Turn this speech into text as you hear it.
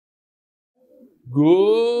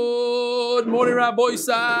Good morning, Rabbi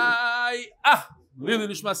Isai.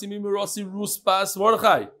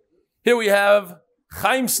 Here we have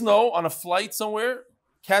Chaim Snow on a flight somewhere,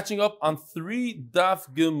 catching up on 3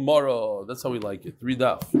 daf Gemara. That's how we like it, 3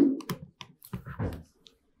 daf.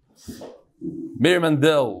 Meir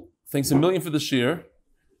Mandel, thanks a million for the shir.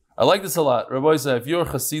 I like this a lot. Rabbi Isai, if you're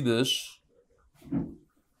Hasidish,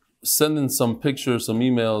 send in some pictures, some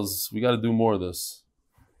emails. We got to do more of this.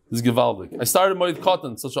 This is Givaldic. I started Moed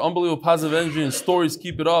Cotton, such an unbelievable positive energy and stories.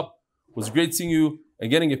 Keep it up. It was great seeing you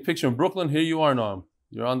and getting a picture in Brooklyn. Here you are now.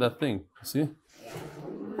 You're on that thing. See?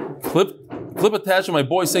 Clip attached to my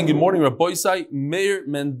boy saying good morning, Rabbi Isai, Meir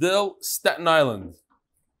Mendel, Staten Island.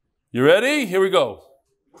 You ready? Here we go.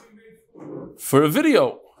 For a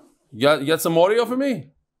video. You got some audio for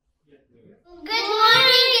me? Good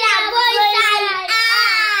morning, Rabbi Isai.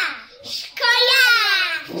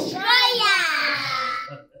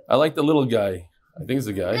 I like the little guy. I think it's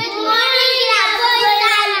the guy. Good morning, Rabbi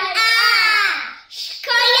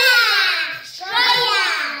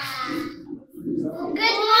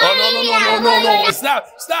Good morning. No.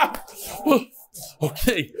 Stop.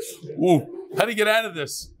 Okay. Ooh. How do you get out of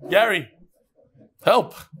this? Gary,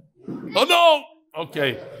 help. Oh no.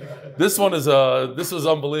 Okay. This was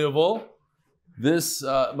unbelievable.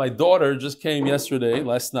 My daughter just came late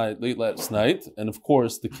last night, and of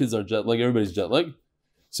course the kids are jet lag, everybody's jet lag.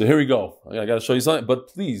 So here we go. I got to show you something, but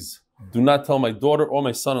please do not tell my daughter or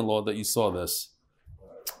my son-in-law that you saw this.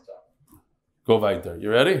 Go weiter.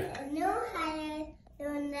 You ready?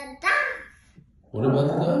 What about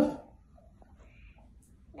the daf?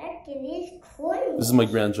 This is my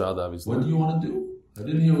grandchild, obviously. What do you want to do? I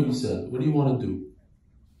didn't hear what you said. What do you want to do?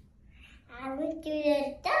 I will do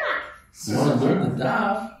the daf. You want to learn the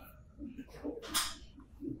daf?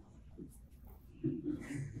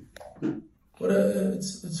 But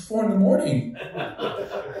it's 4 a.m.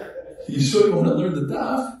 You sure you want to learn the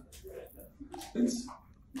daf? It's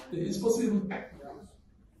supposed to be.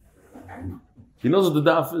 He knows what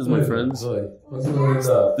the daf is, my friends. What's the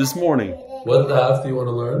daf? This morning. What daf do you want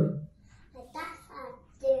to learn? The daf up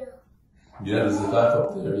there. Yeah, there's a daf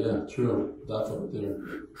up there. Yeah, true. Daf up there.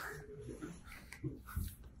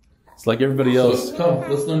 It's like everybody else. So, come,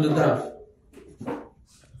 let's learn the daf.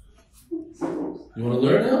 You want to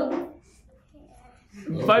learn now?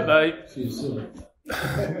 Okay. Bye. See you soon.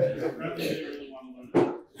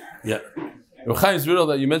 Yeah. Chaim Zviril,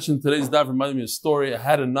 that you mentioned today's daf reminded me of a story. I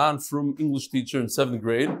had a non-frum English teacher in 7th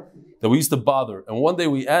grade that we used to bother. And one day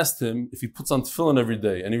we asked him if he puts on tefillin every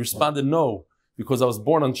day. And he responded, no, because I was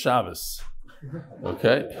born on Shabbos.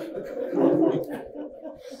 Okay?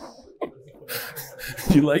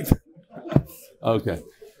 You like that? Okay.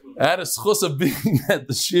 I had a schus of being at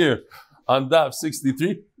the shir on daf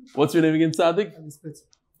 63. What's your name again, Tzaddik?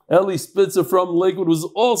 Eli Spitzer from Lakewood was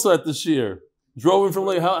also at the shir. Drove in from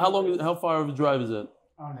Lakewood. How far of a drive is it?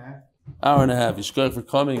 Hour and a half. Yishkach for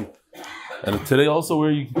coming. And today also, where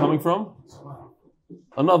are you coming from?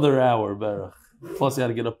 Another hour, Berach. Plus you had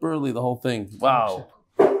to get up early, the whole thing. Wow.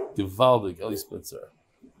 Gewaldig, Eli Spitzer.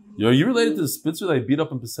 Are you related to the Spitzer that I beat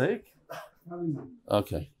up in Passaic?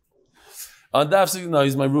 Okay. On daf 60, no,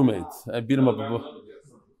 he's my roommate. I beat him up.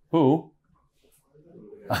 Who?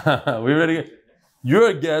 We already. You're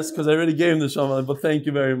a guest because I already gave him the shaman, but thank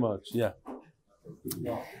you very much. Yeah.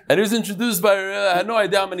 And he was introduced by. I had no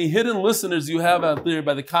idea how many hidden listeners you have out there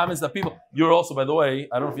by the comments that people. You're also, by the way,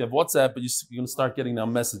 I don't know if you have WhatsApp, but you're going to start getting now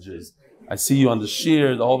messages. I see you on the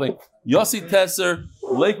shir, the whole thing. Yossi Tesser,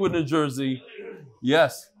 Lakewood, New Jersey.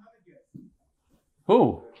 Yes.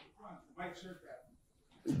 Who?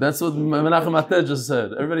 That's what Menachem Ateh just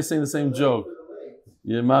said. Everybody's saying the same joke.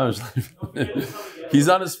 Yeah, he's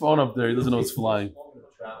on his phone up there. He doesn't know it's flying.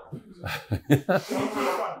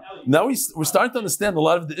 Now we're starting to understand a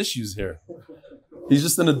lot of the issues here. He's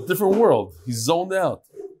just in a different world. He's zoned out.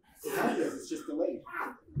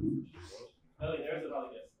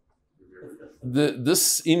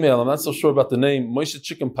 This email, I'm not so sure about the name, Moshe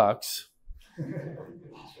Chickenpox.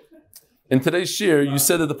 In today's shir, you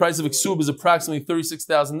said that the price of a ksuba is approximately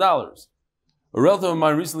 $36,000. A relative of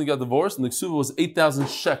mine recently got divorced, and the ksuba was 8,000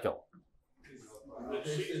 shekel.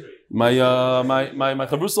 My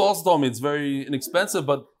chavrusa also told me it's very inexpensive,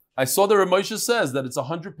 but I saw that Rav Moshe says that it's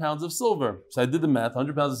 100 pounds of silver. So I did the math: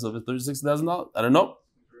 100 pounds of silver, $36,000. I don't know.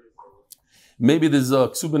 Maybe there's a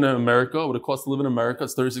ksuba in America. What it costs to live in America?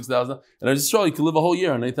 It's $36,000. And I just saw you could live a whole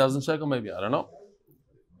year on 8,000 shekel. Maybe I don't know.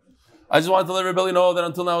 I just wanted to let everybody know that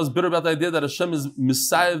until now I was bitter about the idea that Hashem is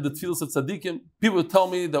Messiah of the Tfilos of Tzaddikim. People would tell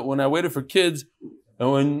me that when I waited for kids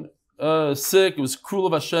and when sick, it was cruel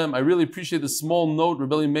of Hashem. I really appreciate the small note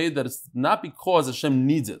Rebelli made that it's not because Hashem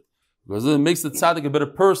needs it, because it makes the tzaddik a better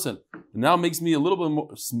person. It now makes me a little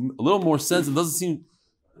more sense. It doesn't seem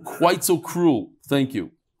quite so cruel. Thank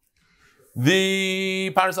you.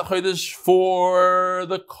 The Paras HaChodesh for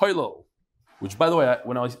the Koilel, which, by the way,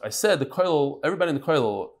 when I said the Koilel, everybody in the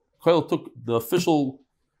Koilel took the official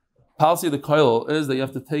policy of the Koilel is that you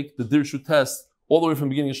have to take the Dirshu test all the way from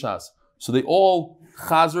the beginning of Shas. So they all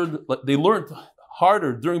chazard, like they learned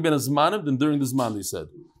harder during Ben Azmanim than during the Zman, they said.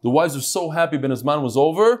 The wives are so happy Ben Azman was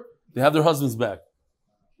over, they have their husbands back.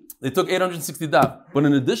 They took 860 daf. But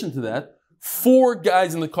in addition to that, 4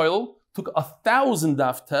 guys in the Koilel took 1,000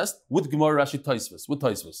 daf test with Gemara Rashi Taisvis, with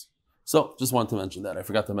Taisvis. So, just wanted to mention that. I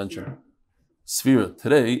forgot to mention. Sfira,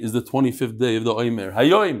 today is the 25th day of the Omer.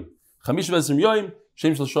 Hayoim, Chamish Vezim Yoim,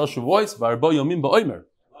 Shem Shal Shal Shavuos, V'arba Yomim Ba'omer.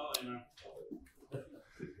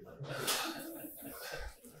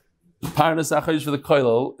 Parnas HaChodesh for the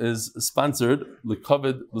Koilel is sponsored,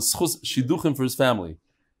 L'Koved, L'Schus Shiduchim for his family.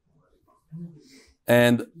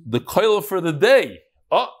 And the Koilel for the day.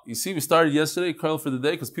 Oh, you see, we started yesterday, Koilel for the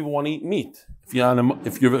day, because people want to eat meat.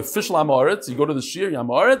 If you're official Amoritz, you go to the Shir, you're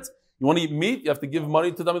Amoritz, you want to eat meat, you have to give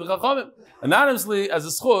money to Talmidei Chachamim. Anonymously, as a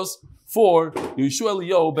schus, for Yeshua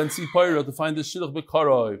Eliyahu ben Tzipora to find the Shidduch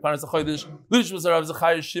B'Karoi. Parnas HaChodesh, Lish was Rav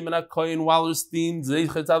Zachariah Shimon HaKoyin Wallerstein,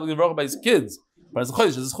 Zeichet Tzaddik Levrach by his kids. Parnas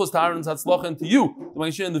HaChodesh, as a schus to Aaron Tzadloch and to you, to my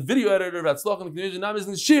share in the video editor of Tzadloch and the community, Nam is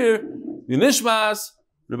in Shir, the Nishmas,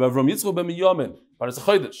 Rabbi Avram Yitzchok ben Miyamin. Parnas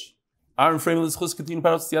HaChodesh. Aaron Freeman is chus continue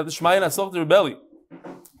paros Tziyad Shmayin Atzloch the rebelli.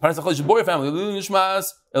 Parnas HaChodesh boy family. Lili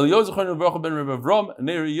Nishmas Eliyahu Zechon Rebbe ben Rebbe Avram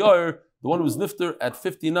Neir Yor, the one who was nifter at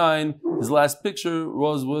 59. His last picture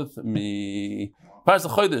was with me. Parnas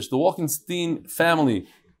HaChodesh, the Walkenstein family.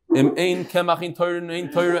 Im Ein Kemach in Torah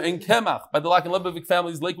Ein Torah Ein Kemach by the Lack and Lebovich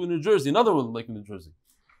families, Lakewood, New Jersey. Another one, Lakewood, New Jersey,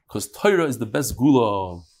 because Torah is the best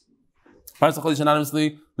gula. Parnas HaChodesh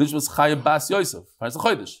anonymously. This was Chaya Bas Yosef. Parnas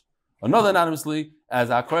HaChodesh. Another anonymously, as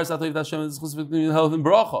Akaras Atoiv Hashem is chusvik health and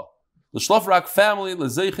bracha. The Shlofrak family,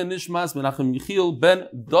 Lezeichen Nishmas, Menachem Yechiel ben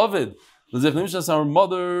David. Lezeichen Nishmas, our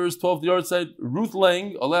mother's 12th yard side, Ruth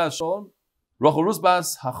Lang, Aleh Shalom, Rachel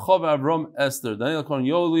Rusbas, Hachov Avram Esther, Daniel Korn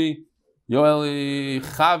Yoeli,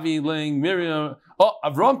 Chavi Lang, Miriam,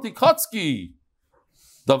 Avram Tikotsky,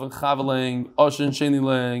 David Chavi Lang, Oshin Sheni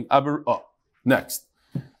Lang, next.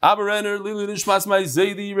 Abba Renner, Lili Nishmas, my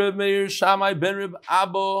Zaidi, Reb Meir, Shammai, Ben Reb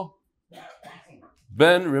Abba,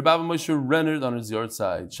 Ben Reb Abba Moshe Renner on his yard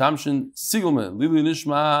side. Shamshin Siegelman, Lili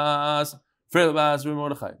Nishmas, Fred Abbas, Reb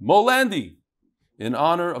Mordechai. Molandi, in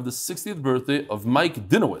honor of the 60th birthday of Mike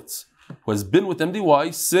Dinowitz, who has been with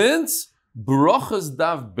MDY since Brachas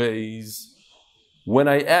Dav Beis. When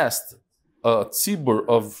I asked a tzibur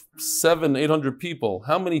of 700-800 people,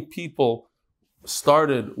 how many people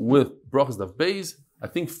started with Brachas Dav Beis? I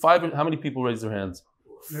think 5. How many people raised their hands?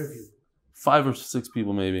 5 or 6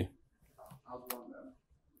 people, maybe. I was one of them.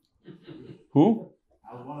 Who?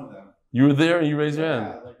 I was one of them. You were there and you raised your hand.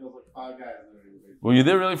 Yeah, like it was like 5 guys. Were you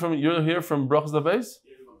there really you're here from Brachas Dav Beis?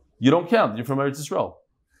 You don't count. You're from Eretz Yisrael.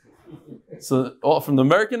 So from the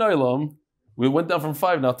American Olam, we went down from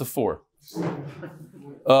 5 now to 4.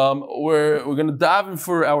 We're going to daven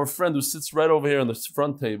for our friend who sits right over here on the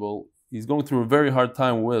front table. He's going through a very hard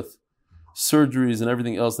time with surgeries and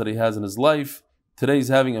everything else that he has in his life. Today he's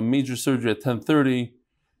having a major surgery at 10:30.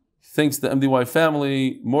 Thanks to MDY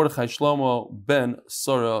family, Mordechai Shlomo ben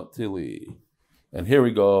Sora Tili. And here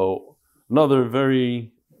we go. Another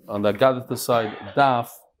very, on the Gadata side, Daf.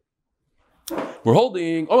 We're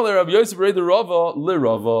holding, Rabbi Yosef Reder Rava,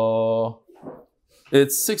 Lirava.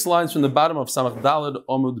 It's 6 lines from the bottom of Samach Daled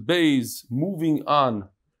Amud Beis, moving on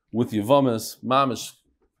with Yavamis, Mamish,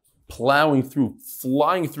 plowing through,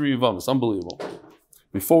 flying through Yavamis. Unbelievable.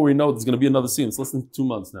 Before we know it, there's going to be another scene. It's less than 2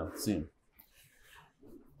 months now. Scene.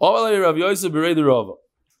 Rabbi Yosef Reder Rava,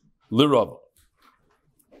 Lirava.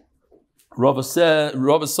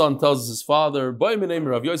 Rava's son tells his father, "Boy, my name is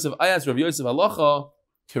Rav Yosef." I asked Rav Yosef halacha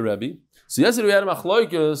kerebi. So yesterday we had a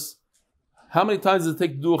machloikus. How many times does it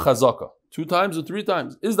take to do a chazaka? 2 times or 3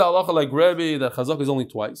 times? Is the halacha like Rebbe that chazaka is only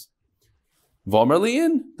twice? V'omer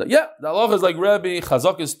li'in. Yeah, the halacha is like Rebbe.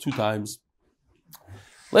 Chazaka is 2 times.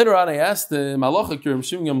 Later on, I asked him, halacha Reb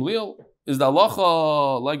Shimon Gamliel. Is the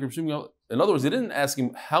halacha like Reb Shimon Gamliel? In other words, he didn't ask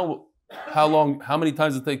him how many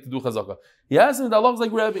times it take to do chazaka. He asked him, the halacha is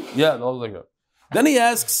like Rebbe. Yeah, the halacha is like Rebbe. Then he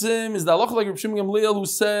asks him, is the halacha like Reb Shimon Gamliel who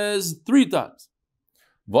says 3 times?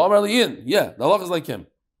 V'omer li'in. Yeah, the halacha is like him.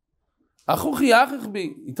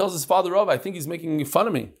 He tells his father, I think he's making fun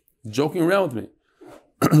of me, joking around with me.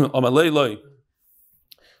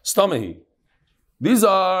 These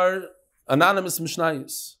are anonymous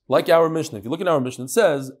mishnayos, like our Mishnah. If you look at our Mishnah, it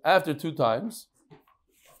says after 2 times,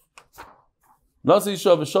 Nasi Isha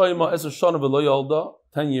v'shayima eser shana v'lo yalda,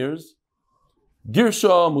 10 years.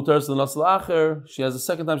 Girsha mutaris l'nasl acher, she has a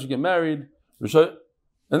second time she get married.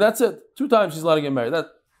 And that's it. 2 times she's allowed to get married. That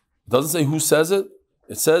doesn't say who says it.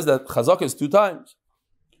 It says that chazaka is 2 times.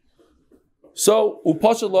 So,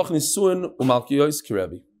 upashat loch nisuin umalkiyos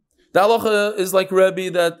kirebi. The halacha is like Rebbe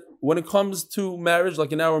that when it comes to marriage,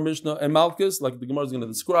 like in our Mishnah and Malkus, like the Gemara is going to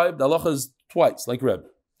describe, the halacha is twice, like Rebbe.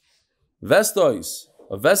 Vestois,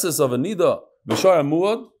 a veses of a nida, v'shar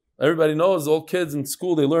muad. Everybody knows, all kids in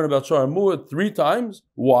school, they learn about shar muad 3 times.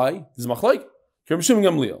 Why? This is machlaik.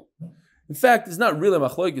 In fact, it's not really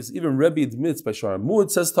machlaik. It's even Rebbe admits by shar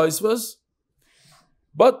muad, says Taisvas,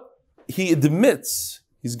 but he admits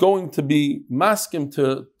he's going to be maskim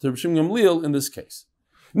to Rishim Gamliel in this case.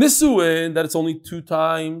 Nisuin, that it's only 2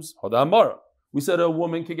 times. Hoda Amara. We said a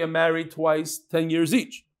woman can get married twice, 10 years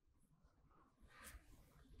each.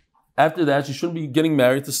 After that, she shouldn't be getting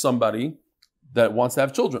married to somebody that wants to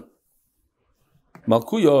have children.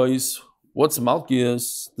 Malkuyos, what's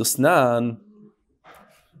Malkias? The Snan.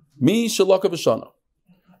 Mi Shalaka V'shana.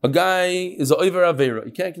 A guy is a Oiver Avera.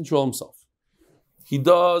 He can't control himself. He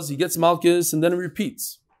gets Malkias, and then he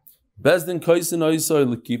repeats. Bezdin Kaisin Oisoi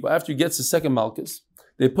Likip. After he gets the second Malkias,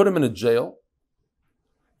 they put him in a jail.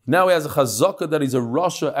 Now he has a chazaka that he's a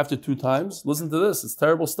Rasha after 2 times. Listen to this, it's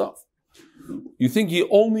terrible stuff. You think he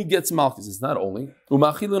only gets Malchus. It's not only. They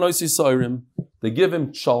give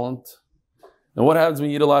him cholent. And what happens when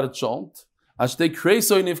you eat a lot of cholent?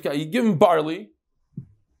 You give him barley.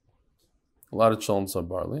 A lot of cholents are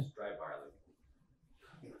barley. Dry barley.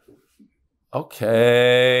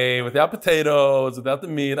 Okay, without potatoes, without the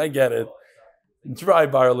meat, I get it. Dry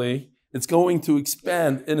barley. It's going to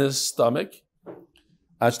expand in his stomach.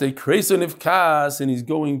 And he's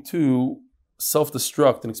going to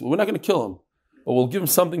self-destruct. We're not going to kill him, but we'll give him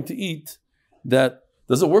something to eat.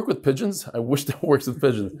 Does it work with pigeons? I wish that works with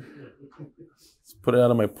pigeons. Let's put it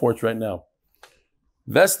out on my porch right now.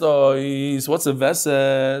 Vestois, what's a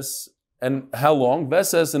veses? And how long?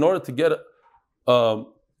 Veses, in order to get a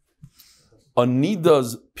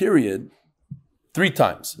nida's period, 3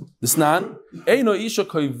 times. This nan, eino isha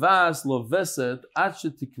koivas lo veset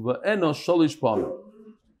ache tikva eno sholish pam.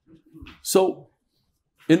 So,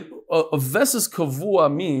 a veses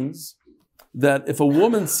kavua means that if a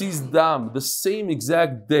woman sees dam the same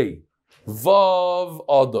exact day, vav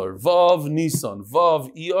adar, vav nisan,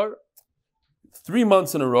 vav iyar, 3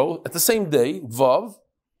 months in a row at the same day, vav,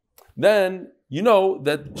 then you know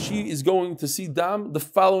that she is going to see dam the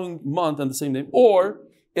following month on the same day, or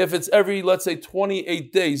if it's every, let's say,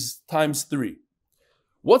 28 days times 3.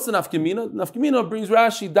 What's the nafkamina? Nafkamina brings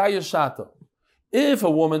Rashi dayashata. If a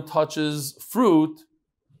woman touches fruit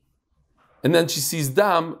and then she sees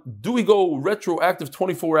dam, do we go retroactive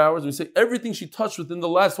 24 hours? We say everything she touched within the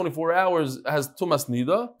last 24 hours has tumas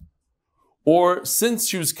nida? Or since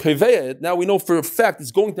she was kaveyed, now we know for a fact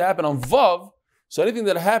it's going to happen on vav, so anything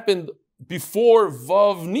that happened before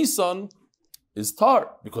vav nisan is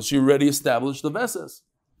tar, because she already established the veses.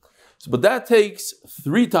 But that takes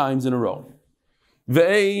 3 times in a row.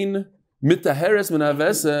 Ve'ein mitaheres min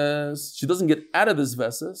haveses. She doesn't get out of this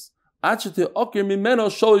veses.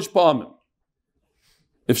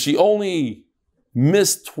 If she only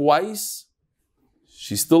missed twice,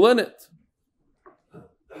 she's still in it.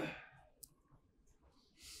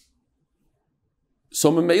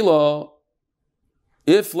 So Memela,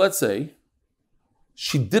 if let's say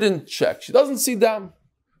she didn't check, she doesn't see dam,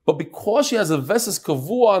 but because she has a veses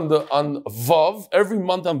kavua on vav every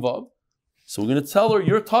month on vav, so we're going to tell her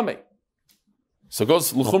you're tamei. So it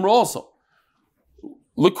goes l'chumra also.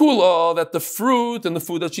 L'kula, that the fruit and the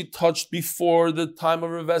food that she touched before the time of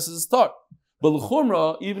her veses start. But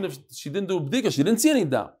l'chumra, even if she didn't do a bdika, she didn't see any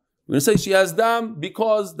dam. We're going to say she has dam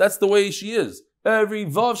because that's the way she is. Every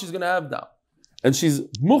vav she's going to have dam. And she's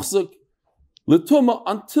muchzik l'tuma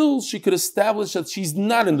until she could establish that she's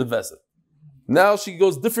not in the veset. Now she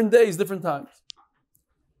goes different days, different times.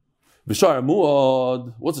 B'shar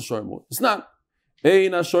muad, what's a shar muad? It's not.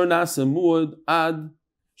 Ein ashar nasa muad ad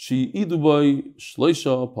she idubai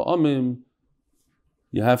shleisha pa'amim.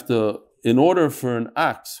 You have to, in order for an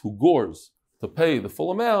ox who gores to pay the full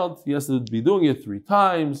amount, he has to be doing it 3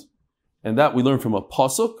 times. And that we learn from a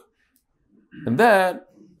pasuk. And that,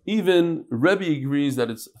 even Rebbe agrees that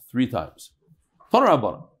it's 3 times. Tana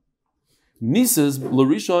Rabbanan. Nises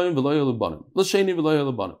l'rishoyim v'loya l'banim. L'sheni v'loya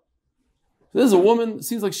l'banim. There's a woman, it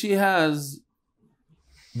seems like she has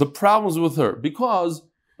the problems with her because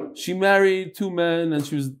she married 2 men and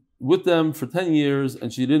she was with them for 10 years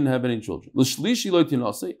and she didn't have any children. L'shlishi lo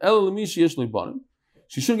tinasei, ela l'mishi yesh l'banim.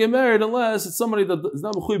 She shouldn't get married unless it's somebody that is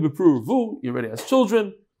not mechuy b'pruvu, he already has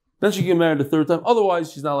children, Then she can get married the third time.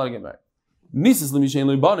 Otherwise, she's not allowed to get married. Nisas l'mishein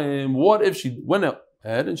le'banim. What if she went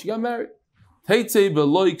ahead and she got married? Teitze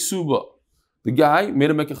beloy ksuba. The guy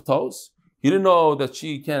made a mekach tos. He didn't know that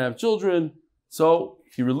she can't have children, so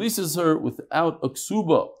he releases her without a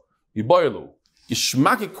ksuba. Yibaylu.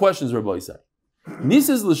 Geshmakik questions, Rabbi say.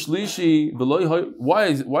 Nisas l'shlishi beloy.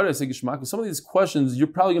 Why did I say geshmakik? Some of these questions you're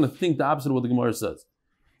probably going to think the opposite of what the Gemara says.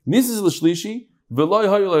 Nisas l'shlishi beloy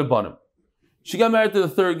hoyolei banim. She got married to the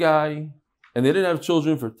third guy, and they didn't have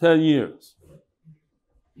children for 10 years.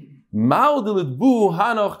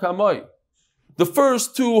 The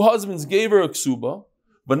first two husbands gave her a ksuba,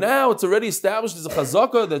 but now it's already established as a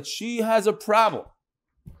chazaka that she has a problem.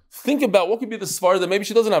 Think about what could be the svar that maybe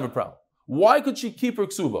she doesn't have a problem. Why could she keep her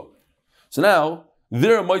ksuba? So now,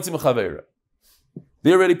 they're a moitzim chavera.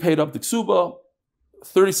 They already paid up the ksuba,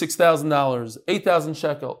 $36,000, 8,000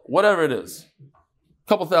 shekel, whatever it is, a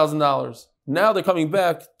couple $1,000. Now they're coming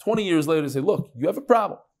back 20 years later and say, look, you have a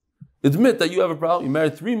problem. Admit that you have a problem. You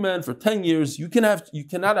married 3 men for 10 years. You cannot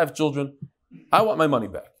have children. I want my money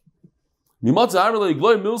back. You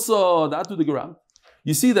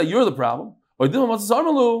see that you're the problem.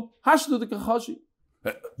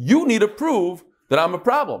 You need to prove that I'm a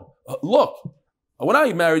problem. Look, when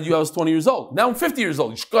I married you, I was 20 years old. Now I'm 50 years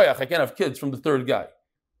old. I can't have kids from the third guy.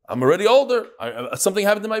 I'm already older. Something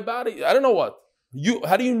happened to my body. I don't know what.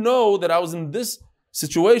 How do you know that I was in this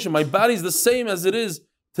situation? My body's the same as it is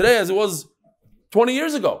today as it was 20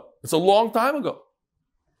 years ago. It's a long time ago.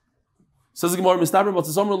 Says the Gemara, says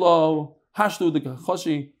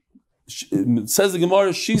the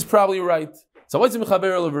Gemara, she's probably right.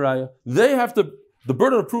 They have to, the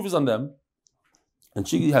burden of proof is on them, and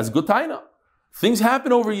she has good taina. Things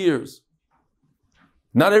happen over years.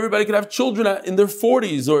 Not everybody can have children in their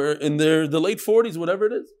 40s or in the late 40s, whatever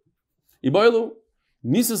it is. Ibaylu,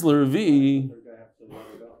 Nisas L'Revi.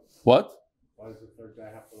 What? Why does the third guy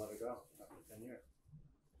have to let it go after 10 years?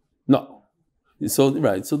 No. So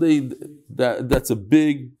right. So that's a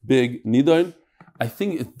big nidon. I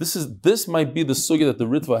think this might be the sugya that the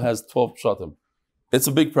Ritva has 12 pshatim. It's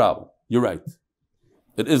a big problem. You're right.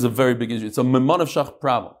 It is a very big issue. It's a memon of shach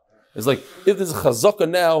problem. It's like if there's a chazaka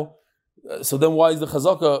now, so then why is the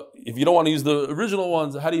chazaka? If you don't want to use the original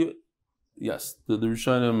ones, how do you? Yes, the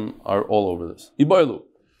Rishonim are all over this. Ibaylu,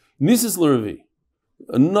 Nisas L'Revi.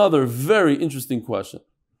 Another very interesting question.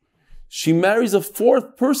 She marries a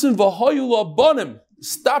fourth person, v'hayula banim.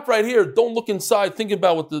 Stop right here. Don't look inside. Think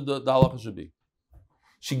about what the halacha should be.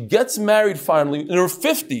 She gets married finally in her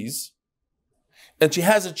 50s, and she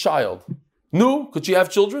has a child. No, could she have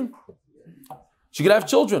children? She could have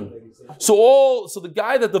children. So the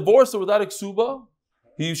guy that divorced her without a ksuba,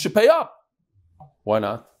 he should pay up. Why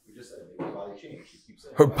not?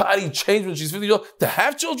 Her body changed when she's 50 years old to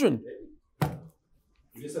have children.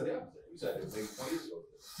 You just said the opposite. You said it maybe 20 years ago.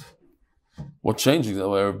 What changed?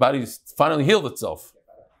 Her body finally healed itself.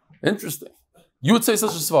 Interesting. You would say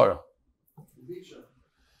such a svara.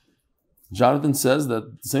 Jonathan says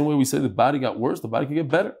that the same way we say the body got worse, the body can get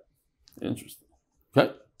better. Interesting.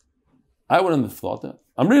 Okay? I wouldn't have thought that.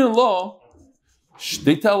 I'm reading law.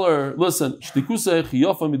 They tell her, listen,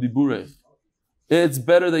 it's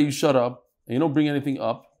better that you shut up and you don't bring anything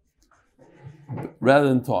up rather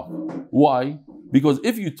than talk. Why? Because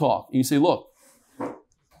if you talk and you say, look,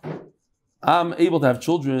 I'm able to have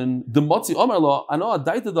children, the Motzi Omar law,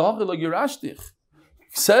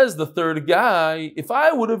 says the third guy, if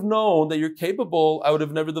I would have known that you're capable, I would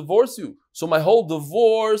have never divorced you. So my whole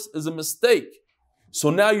divorce is a mistake. So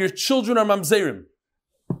now your children are mamzerim.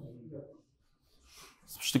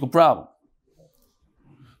 It's a shtickle problem.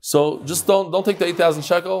 So just don't take the 8,000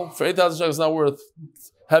 shekel. For 8,000 shekel, it's not worth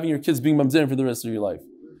having your kids being mamzerim for the rest of your life.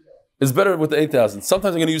 It's better with the 8,000.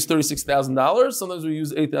 Sometimes I'm going to use $36,000. Sometimes we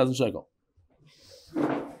use 8,000 shekel.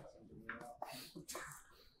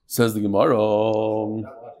 Says the Gemara.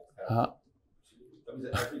 That means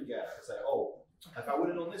that every guy can say, "Oh, if I would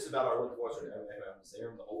have known this about our divorce, I would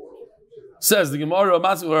have the whole world." Says the Gemara,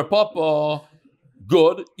 her papa,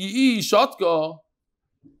 good. Shatka.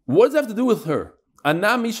 What does that have to do with her?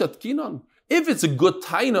 Anami shatkinon. If it's a good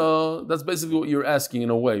taina, that's basically what you're asking in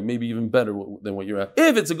a way, maybe even better than what you're asking.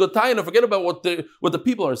 If it's a good taina, forget about what the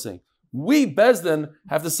people are saying. We Bezdin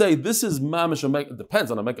have to say this is mamish. It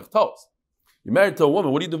depends on a mekach tos. You're married to a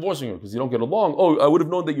woman. What are you divorcing her? Because you don't get along. Oh, I would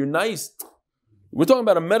have known that you're nice. We're talking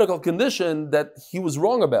about a medical condition that he was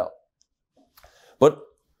wrong about. But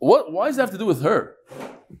why does that have to do with her?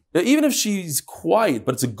 Even if she's quiet,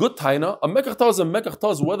 but it's a good taina, a mekach tos is a mekach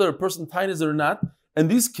tos, whether a person tainas or not. And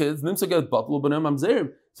these kids, nimsa get batlu b'nem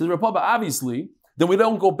mamzerim. Says Rapapa, obviously, then we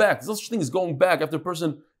don't go back. There's no such thing as going back after a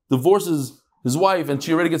person divorces his wife, and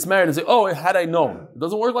she already gets married, and say, "Oh, had I known." It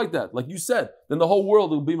doesn't work like that. Like you said, then the whole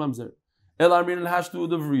world will be mamzer. Then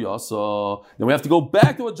we have to go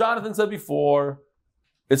back to what Jonathan said before.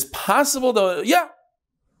 It's possible that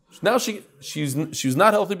now she was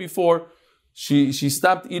not healthy before. She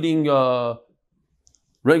stopped eating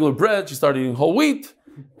regular bread. She started eating whole wheat,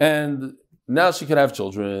 and now she can have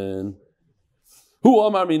children. Hu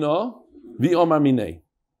Omar Mino, Vi Omar Minei.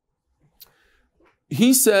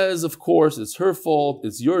 He says, of course, it's her fault.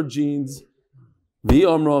 It's your genes. Vi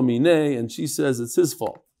Omar Minei, and she says it's his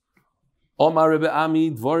fault. Omar Rebbe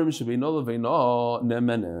Ami Dvorim Shebeino Leveino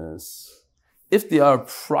Nemenes. If they are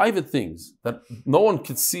private things that no one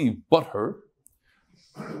could see but her,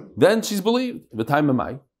 then she's believed. The time am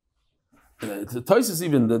I. The Taisus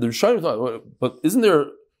even the Rishonim, but isn't there?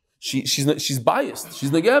 She's biased.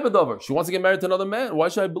 She's negeh b'davar. She wants to get married to another man. Why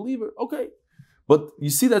should I believe her? Okay, but you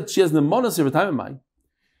see that she has nemonas every time am I.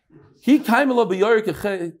 He kaimelo b'yorik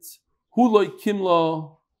echet. Hu loy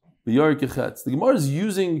kimlo b'yorik echet. The Gemara is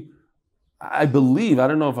using, I believe, I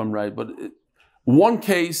don't know if I'm right, but one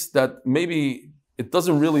case that maybe it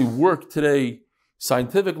doesn't really work today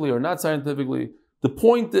scientifically or not scientifically. The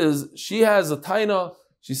point is, she has a taina,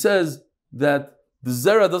 she says that the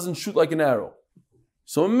zera doesn't shoot like an arrow.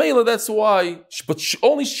 So in Mela, that's why, but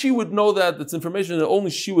only she would know that, it's information that only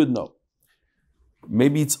she would know.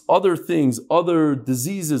 Maybe it's other things, other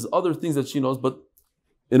diseases, other things that she knows, but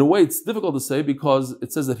in a way it's difficult to say because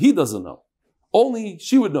it says that he doesn't know. Only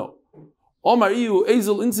she would know.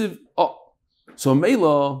 So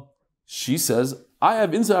Mela, she says, I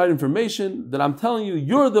have inside information that I'm telling you,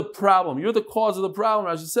 you're the problem. You're the cause of the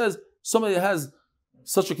problem. As she says, somebody that has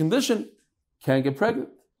such a condition can't get pregnant.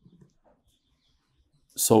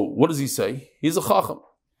 So what does he say? He's a chacham.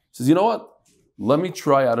 He says, you know what? Let me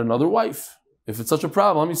try out another wife. If it's such a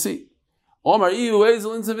problem, let me see. Let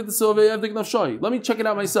me check it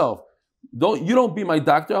out myself. You don't be my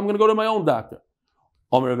doctor. I'm going to go to my own doctor.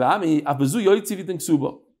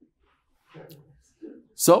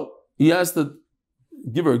 So he has to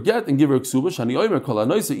give her a get and give her a ksuba.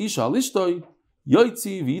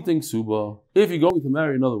 If you're going to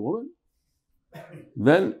marry another woman,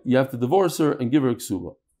 then you have to divorce her and give her a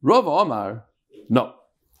ksuba. Rav Omar, no.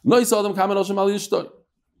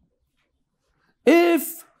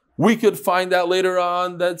 If we could find out later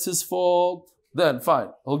on that's his fault, then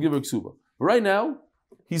fine, I'll give her a ksuba. But right now,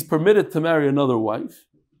 he's permitted to marry another wife.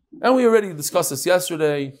 And we already discussed this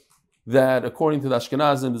yesterday, that according to the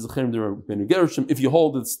Ashkenazim, there's a cherem d'Rabbeinu Gershom. If you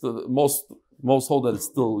hold it's the most hold that it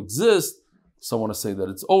still exists. Some want to say that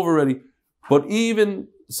it's over already. But even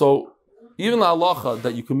the halacha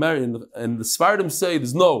that you can marry, and the Sfardim say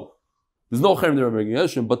there's no cherem d'Rabbeinu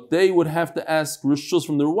Gershom, but they would have to ask rishus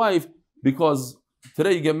from their wife, because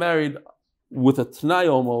today you get married with a t'nai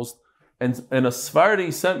almost, and a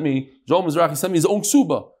Sfardi sent me, Joel Mizrahi sent me his own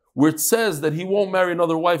ksuba, where it says that he won't marry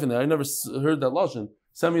another wife in there. I never heard that lashon.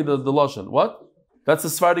 Send me the lashon. What? That's the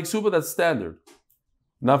Sephardic ksuba. That's standard,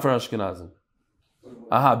 not for Ashkenazim.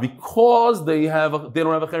 Because they don't have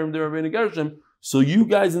a cherem d'Rabbeinu Gershom. So you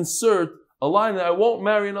guys insert a line that I won't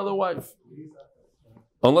marry another wife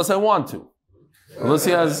unless I want to, unless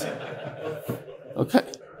he has. Okay,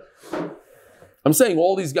 I'm saying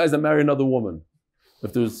all these guys that marry another woman.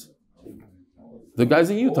 If there's the guys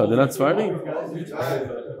in Utah, they're not Sephardi.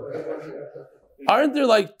 Aren't there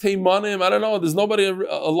like Teimanim? I don't know. There's nobody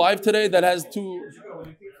alive today that has two.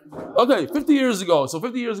 Okay, 50 years ago. So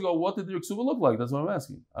 50 years ago, what did their ksuba look like? That's what I'm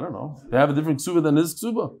asking. I don't know. They have a different ksuba than his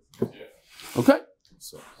ksuba. Okay.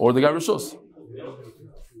 Or they got rishos.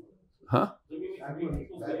 Huh?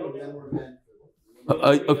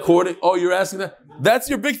 You're asking that? That's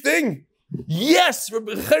your big thing. Yes,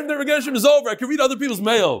 Cherem d'Rabbeinu is over. I can read other people's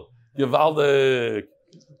mail. Givaldik.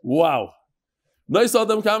 Wow. Nice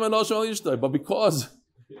Adam Kamen Ashal Ishtai, but because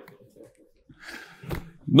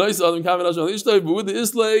nice Adam Kamen Ashal Ishtai, but with the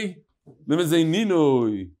Islay, there is a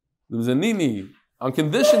Ninoi, there is a Nini, on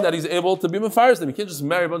condition that he's able to be mefaris them. He can't just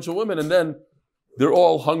marry a bunch of women and then they're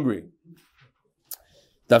all hungry.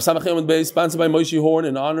 Sponsored by Moshe Horn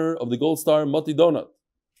in honor of the Gold Star Moti Donut.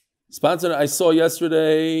 Sponsored, I saw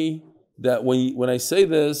yesterday that when I say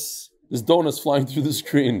this, there's donuts flying through the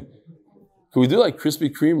screen. Could we do like Krispy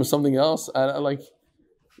Kreme or something else? It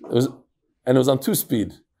was on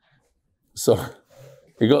 2-speed, so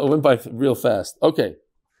it went by real fast. Okay.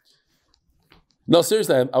 No,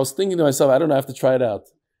 seriously, I was thinking to myself, I don't know, I have to try it out,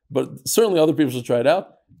 but certainly other people should try it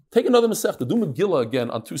out. Take another Masechta, do Megillah again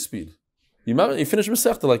on 2-speed. You finish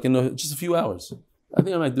Masechta like in just a few hours. I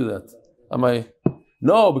think I might do that.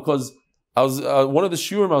 No, because I was one of the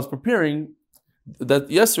shiurim I was preparing that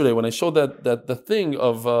yesterday when I showed that the thing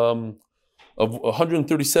of of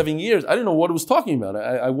 137 years. I didn't know what it was talking about.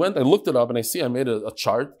 I looked it up, and I made a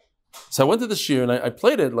chart. So I went to the shir, and I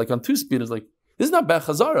played it like on 2-speed. It's like, this is not bad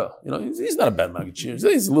chazara. You know, he's not a bad Maggid shir.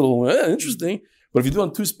 He's a little interesting. But if you do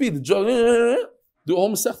on 2-speed, the joke, do a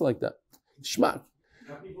whole masechta like that. Shmak.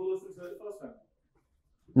 People listen to it first time.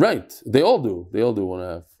 Right. They all do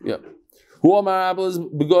 1.5. Yeah. Who amar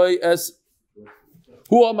begoy es?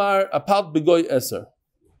 Who amar apalt begoy eser?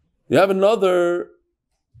 You have another.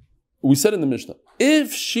 We said in the Mishnah,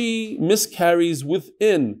 if she miscarries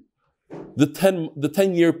within the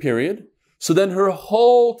 10-year period, so then her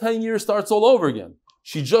whole 10 years starts all over again.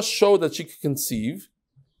 She just showed that she could conceive.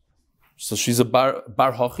 So she's a bar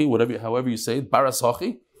hachi, however you say it, baras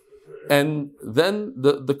hachi. And then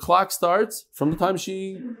the clock starts from the time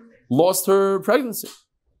she lost her pregnancy.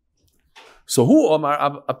 So who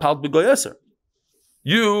amar apalt begoy eser?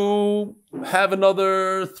 You have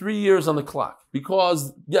another 3 years on the clock.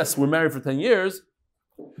 Because, yes, we're married for 10 years,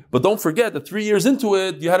 but don't forget that 3 years into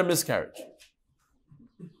it, you had a miscarriage.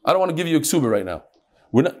 I don't want to give you a ksuba right now.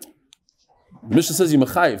 The Mishnah says you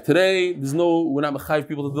mechayiv. Today, we're not mechayiv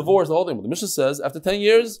people to divorce, the whole thing. But the Mishnah says, after 10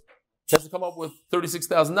 years, he has to come up with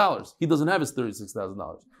 $36,000. He doesn't have his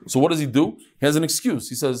 $36,000. So what does he do? He has an excuse.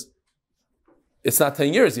 He says, it's not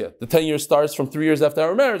 10 years yet. The 10 years starts from 3 years after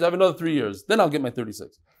our marriage. I have another 3 years. Then I'll get my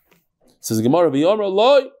 36. Says the Gemara, v'yomra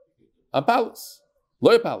loy apalis.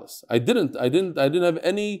 Loy apalis. I didn't have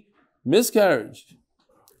any miscarriage.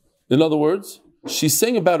 In other words, she's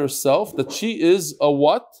saying about herself that she is a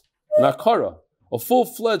what? An akara. A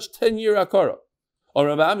full-fledged 10-year akara. Or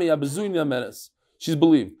Ravami abezunya menes. She's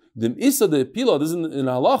believed. Dim isa de pila, this is in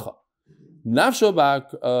halacha. Nafsho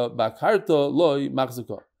bakarta loy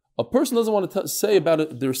machzika. A person doesn't want to say about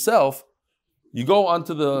it themselves. You go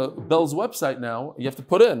onto the Bell's website now, you have to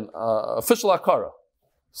put in official akara.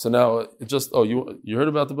 So now it just, you heard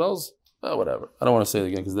about the Bells? Whatever. I don't want to say it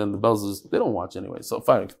again because then the Bells they don't watch anyway. So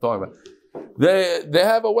fine, I can talk about it. They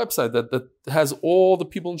have a website that has all the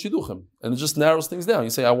people in Shidduchim and it just narrows things down. You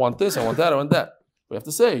say, I want this, I want that, I want that. We have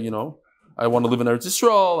to say, I want to live in Eretz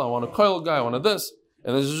Yisrael, I want a koil guy, I want this.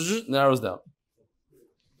 And it just narrows down.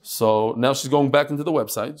 So now she's going back into the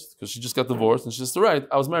website because she just got divorced and she says, right,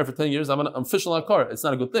 I was married for 10 years, I'm official akara. It's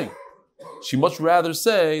not a good thing. She much rather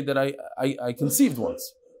say that I conceived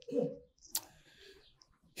once.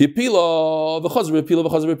 It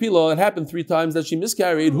happened 3 times that she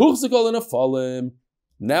miscarried.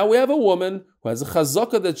 Now we have a woman who has a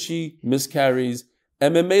chazaka that she miscarries.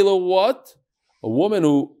 And memela what? A woman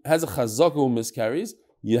who has a chazaka who miscarries,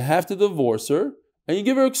 you have to divorce her and you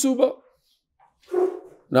give her a ksuba.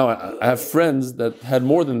 Now I have friends that had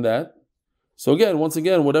more than that. So once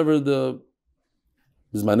again, whatever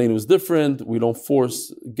because my name was different, we don't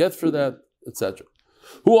force get for that, etc.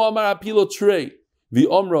 Who amar apilo trey the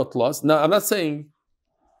omrot loss. Now I'm not saying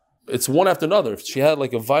it's one after another. If she had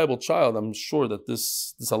like a viable child, I'm sure that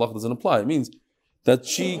this halakha doesn't apply. It means that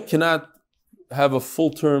she cannot have a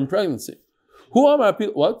full-term pregnancy. Who amar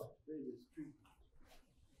apilo what?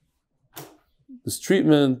 This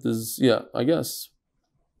treatment is I guess.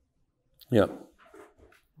 Yeah.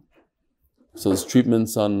 So there's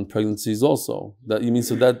treatments on pregnancies also. That you mean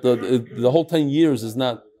so that the whole 10 years is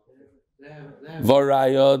not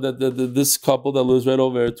varaya that this couple that lives right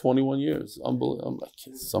over there 21 years.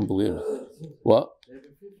 It's unbelievable. What?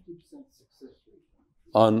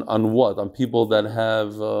 On what? On people that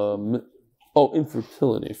have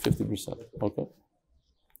infertility, 50%. Okay.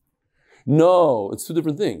 No, it's 2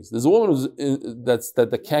 different things. There's a woman who's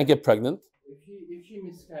that can't get pregnant. If she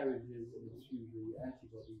miscarries, it's usually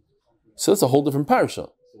antibodies. So that's a whole different parasha.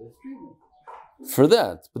 For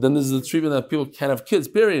that. But then there's the treatment that people can't have kids,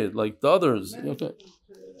 period, like the others. Okay.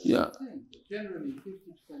 Yeah. Generally,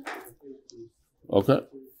 50%. Okay.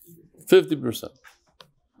 50%.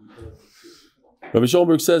 Rabbi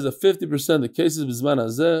Schoenberg says that 50% of cases of Bizman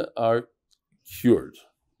Hazeh are cured.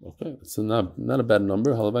 Okay. It's not a bad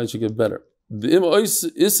number. Halavai should get better.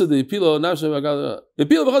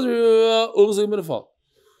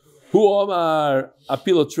 Who Omar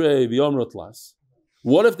Apilo Trey the Omrot Las?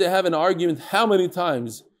 What if they have an argument how many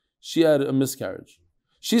times she had a miscarriage?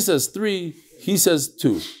 She says 3, he says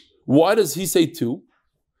 2. Why does he say 2?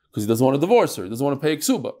 Because he doesn't want to divorce her. He doesn't want to pay a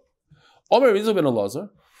ksuba. Omer ben Elazar,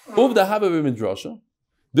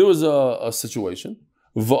 there was a situation.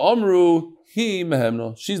 V'amru hi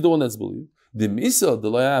mehemno. She's the one that's believed. The misa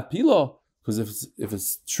delaya apilo. Because if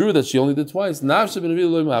it's true that she only did twice,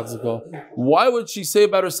 why would she say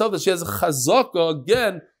about herself that she has a chazaka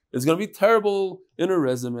again? It's going to be terrible in her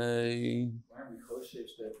resume.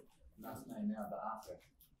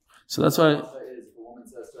 So that's why.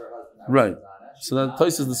 Right. So that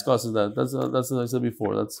Tosfos discusses that. That's what I said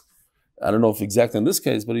before. I don't know if exactly in this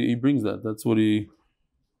case, but he brings that. That's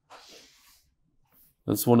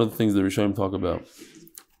one of the things that Rishonim talk about.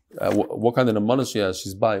 What kind of nemanis she has?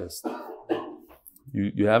 She's biased.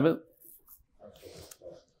 You have it?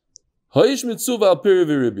 Ha'ish mitzuva al piri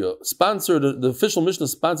v'ribya. Sponsored, the official Mishnah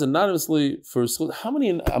sponsored anonymously for how many?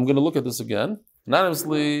 I'm going to look at this again.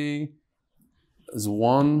 Anonymously is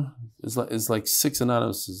one. It's like 6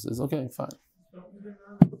 anonymous. It's okay, fine.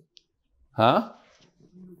 Huh?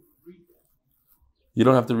 You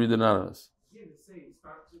don't have to read the anonymous.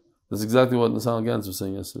 That's exactly what Nasal Gans was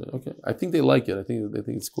saying yesterday. Okay, I think they like it. I think they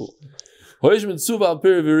think it's cool. Ha'ish mitzuva al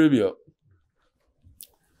piri v'ribya.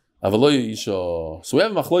 So we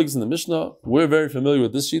have machlokes in the Mishnah. We're very familiar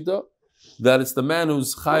with this shita, that it's the man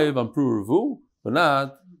who's chayiv on pru revu, but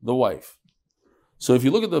not the wife. So if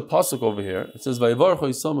you look at the pasuk over here, it says Vayivarchu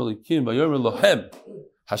Yisam Elikim Vayomer Lohem.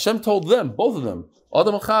 Hashem told them, both of them,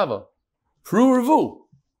 Adam and Chava, pru revu.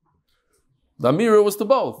 The Amira was to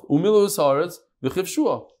both. Umilu Haaretz v'chiv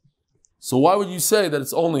shua. So why would you say that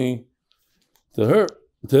it's only to her,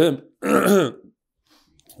 to him?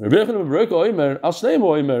 Rabbi Yochanan ben Beroka oimer, al shneim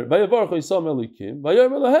oimer, vayavarchu Yisam Elikim,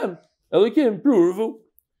 vayomer lahem, Elikim pru revu.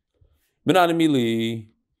 Benan mili,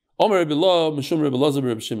 Omer Rabbi Lo, Mishum Rabbi Elazar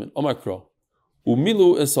Rabbi Shimon, Omer Kro,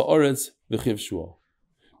 umilu es haaretz v'chiv shua.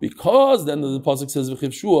 Because then the pasuk says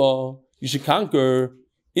v'chiv shua, you should conquer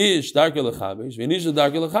ish darke lechavesh, v'nish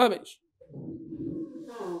darke lechavesh.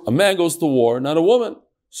 A man goes to war, not a woman.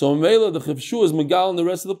 So Mela, the chiv shua is megal in the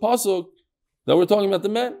rest of the pasuk that we're talking about the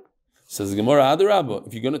man. Says the Gemara, Adarabba,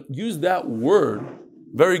 if you're going to use that word,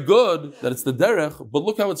 very good that it's the derech, but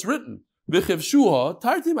look how it's written. V'chiv shua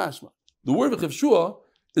tarti mashma. The word v'chiv shua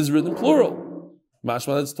is written plural.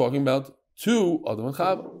 Mashma, that's talking about two Adam and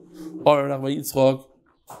Chava. Or Rav Yitzchak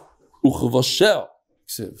uchvashel.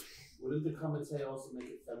 Wouldn't the commentary also make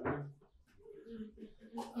it feminine?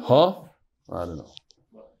 Huh? I don't know.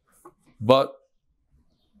 But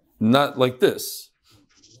not like this.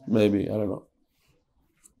 Maybe, I don't know.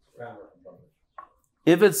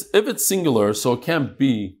 If it's singular, so it can't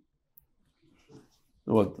be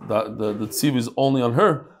what the tziv is only on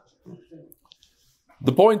her.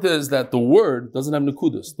 The point is that the word doesn't have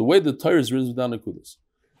nekudas. The way the Torah is written is without nekudas.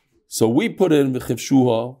 So we put in v'chiv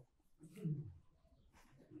shuha,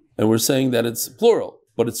 and we're saying that it's plural,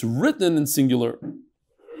 but it's written in singular.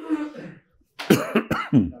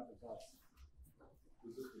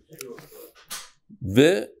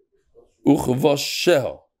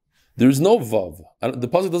 Ve'uchvasheh. There is no vav. The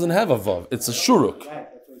pasuk doesn't have a vav. It's a shuruk.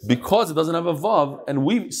 Because it doesn't have a vav, and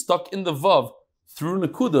we stuck in the vav through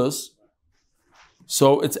nekudas,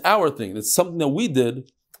 so it's our thing. It's something that we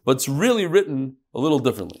did, but it's really written a little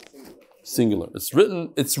differently. Singular. It's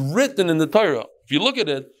written in the Torah. If you look at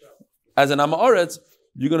it as an Amaretz,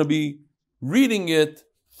 you're going to be reading it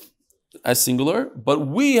as singular, but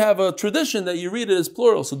we have a tradition that you read it as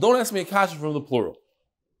plural. So don't ask me a kasha from the plural.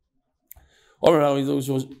 Rav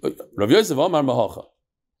Yosef Amar Mahacha.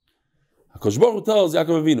 HaKadosh Baruch Hu tells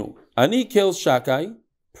Yaakov Avinu, Ani kel shakai,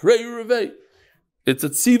 pray urevei. It's a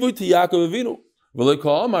tzivui to Yaakov Avinu.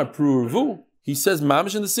 V'leikol Amar pru urevu. He says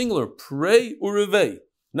mamish in the singular, pray urevei,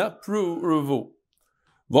 not pru urevu.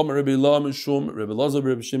 V'amar Rabbi Lo Mishum, Rabbi Elazar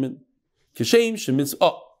Rabbi Shimon, Kishem shemitz.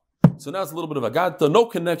 Oh, so now it's a little bit of agata, no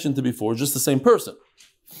connection to before, just the same person.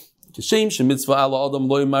 Kishem shemitzvah ala adam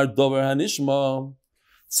lo yimar dover hanishma.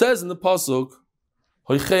 Says in the pasuk,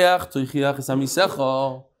 we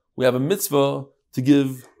have a mitzvah to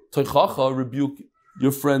give toichacha, rebuke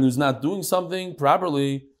your friend who's not doing something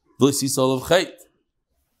properly.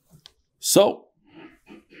 So,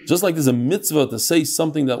 just like there's a mitzvah to say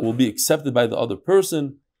something that will be accepted by the other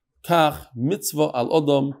person, kach mitzvah al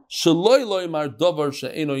adam sheloi lo yimar davar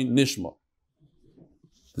she'enoi nishma.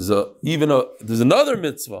 There's another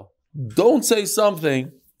mitzvah. Don't say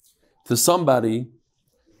something to somebody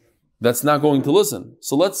that's not going to listen.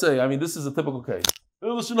 So let's say, this is a typical case.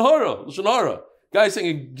 Lashon hara. Guy saying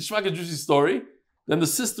a gishmak juicy story, then the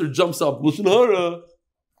sister jumps up. Lashon hara.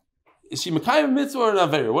 Is she mekayim mitzvah or an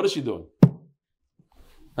aver? What is she doing?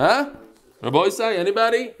 Huh? Rabbi Isai,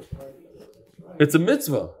 anybody? It's a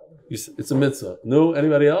mitzvah. It's a mitzvah. No?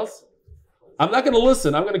 Anybody else? I'm not going to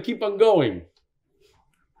listen. I'm going to keep on going.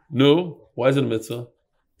 No? Why is it a mitzvah?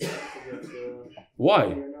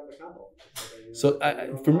 Why? So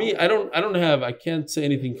for me, I can't say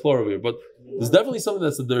anything clear over here, but there's definitely something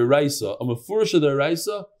that's a deraisa, a mefurish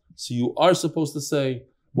deraisa. So you are supposed to say,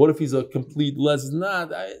 what if he's a complete les?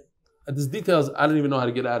 Not. There's details I don't even know how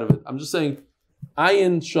to get out of it. I'm just saying,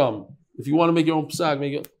 ayin sham. If you want to make your own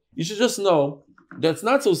psak, you should just know that it's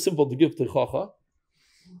not so simple to give teichacha.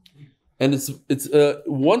 and it's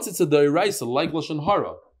once it's a deraisa like lashon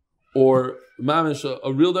hara, or mamish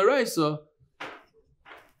a real deraisa,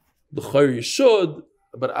 the chayr you should,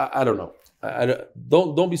 but I don't know.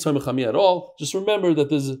 Don't be samechami at all. Just remember that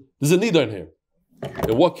there's a nidar in here.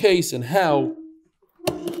 In what case and how,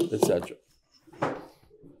 etc.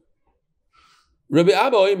 Rabbi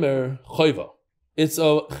Abba Omer chayva. It's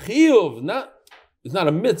a chiyuv, it's not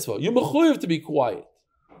a mitzvah. You're mechuyev to be quiet.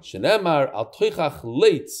 Shenemar al toichach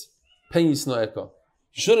leitz penis noeka.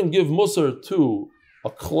 You shouldn't give musar to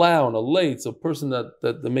a clown, a leitz, a person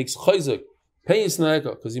that makes chayzik penis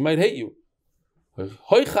noeka, because he might hate you.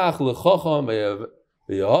 Hoichach lechacham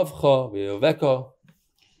ve'yahavcha ve'yaveka.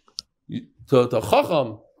 To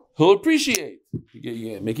chacham, he'll appreciate.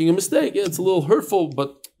 You're making a mistake. Yeah, it's a little hurtful,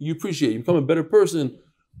 but you appreciate. You become a better person,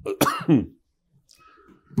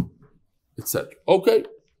 etc. Okay.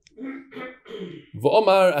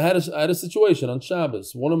 V'omar, I had a situation on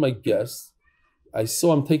Shabbos. One of my guests, I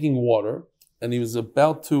saw him taking water, and he was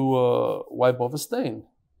about to wipe off a stain.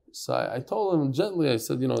 So I told him gently, I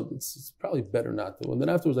said, it's probably better not to. And then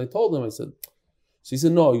afterwards I told him, I said, so he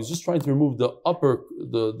said, no, he was just trying to remove the upper,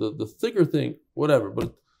 the thicker thing, whatever.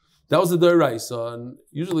 But that was the deraisa, and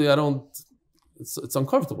usually I don't, it's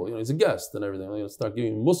uncomfortable. He's a guest and everything. I'm going to start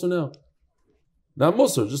giving him musar now. Not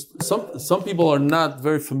musar, just some people are not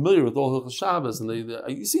very familiar with all Hilchos Shabbos, and they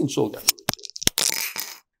you see in shul guys.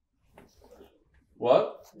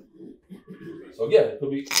 What? So yeah, it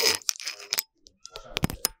could be.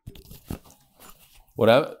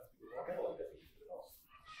 Whatever.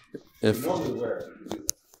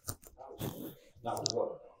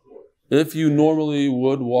 If you normally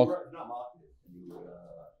would walk,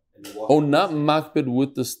 not makbid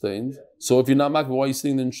with the stains. So if you're not makbid, why are you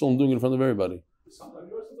sitting there in shul and doing it in front of everybody?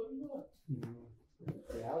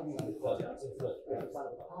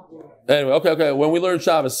 Anyway, okay. When we learn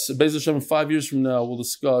Shabbos, Be'ez Hashem, 5 years from now, we'll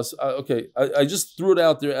discuss. I just threw it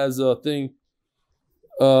out there as a thing.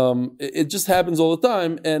 It just happens all the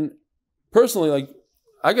time, and personally,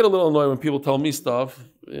 I get a little annoyed when people tell me stuff.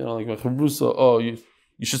 Like my chavrusa,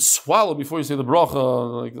 you should swallow before you say the bracha.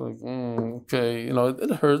 Okay,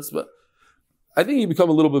 it hurts, but I think you become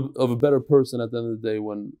a little bit of a better person at the end of the day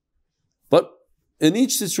But in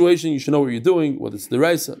each situation, you should know what you're doing, whether it's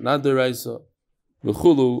deraisa, not deraisa.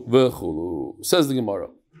 V'chulu, v'chulu. Says the Gemara.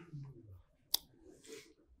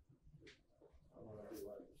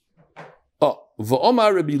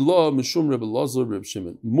 V'omar Rabbi Lo, Mishum Rabbi Lazar, Rabbi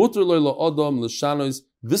Shimon. Muter lo la'adam l'shanois.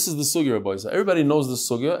 This is the sugya, boys. Everybody knows this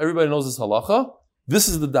sugya. Everybody knows this halacha. This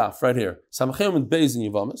is the daf right here. Samachem and Beis in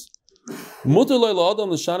Yivamis. Muter lo la'adam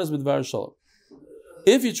l'shanois b'dvar shalom.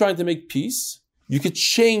 If you're trying to make peace, you could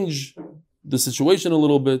change the situation a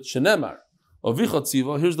little bit. Shenemar. Avicha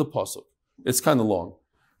tziva. Here's the pasuk. It's kind of long.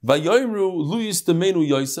 Vayoimru luyis temenu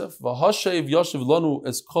Yosef. V'hashev yashiv lanu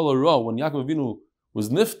es kol hara. When Yaakov Avinu was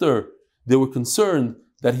nifter, they were concerned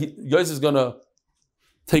that Yosef is going to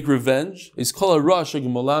take revenge. It's called a rush, and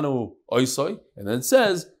then it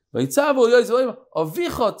says, our father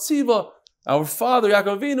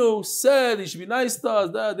Yaakov Avinu said he should be nice to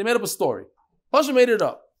us. They made up a story. Hashem made it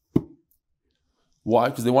up. Why?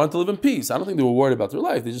 Because they wanted to live in peace. I don't think they were worried about their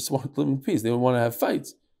life. They just wanted to live in peace. They didn't want to have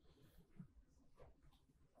fights.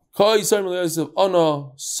 Mitzvah,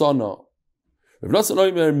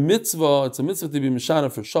 it's a mitzvah to be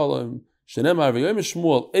mishana for shalom.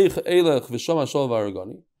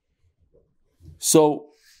 So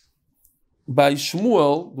by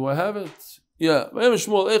Shmuel, do I have it? Yeah. How am I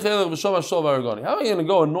going to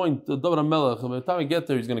go anoint the David HaMelech? By the time I get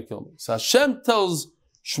there, he's going to kill me. So Hashem tells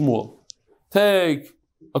Shmuel, take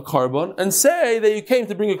a carbon and say that you came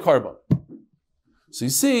to bring a carbon. So you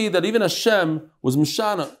see that even Hashem was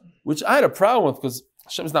mishana, which I had a problem with because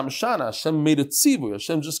Hashem is not mishana. Hashem made a tzivui.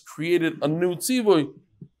 Hashem just created a new tzivui.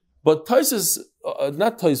 But Taisus,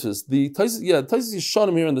 not Taisus, Taisus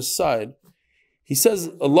Yishanim here on the side, he says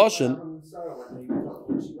a lashon.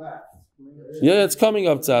 Yeah, it's coming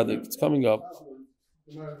up, Tzaddik. It's coming up.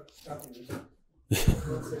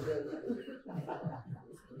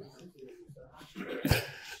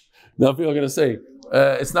 Now people are going to say,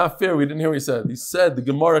 it's not fair, we didn't hear what he said. He said, the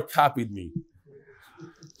Gemara copied me.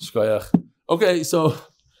 Okay, so,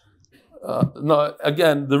 no,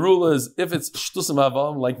 again, the rule is, if it's shtusim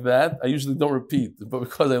havam like that, I usually don't repeat. But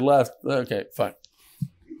because I left, okay, fine.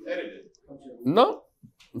 No,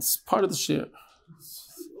 it's part of the shir.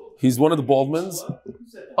 He's one of the Baldmans.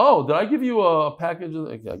 Oh, did I give you a package?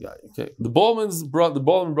 Okay, I got it. Okay. The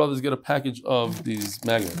Baldman brothers get a package of these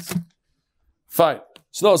magnets. Fine.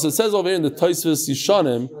 So it says over here in the Tosfos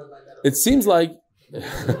Yishanim, it seems like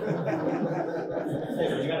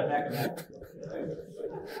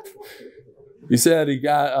He said he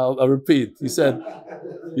got. I'll repeat. He said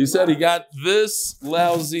he got this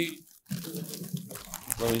lousy.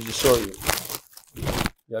 Let me just show you. You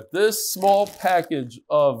got this small package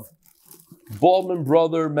of Baldwin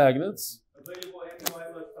Brother magnets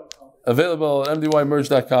available at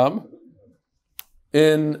mdymerge.com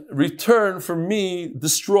in return for me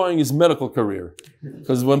destroying his medical career.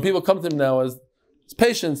 Because when people come to him now as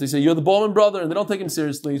patients, they say, you're the Baldwin Brother, and they don't take him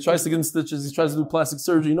seriously. He tries to get in stitches, he tries to do plastic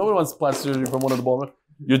surgery. Nobody wants plastic surgery from one of the Baldwin.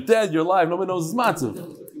 You're dead, you're alive, nobody knows his matzav.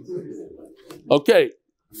 Okay,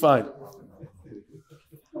 fine.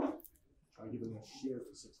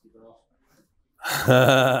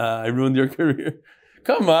 I ruined your career.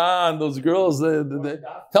 Come on, those girls.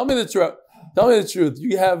 Tell me the truth. Tell me the truth.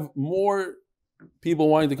 You have more people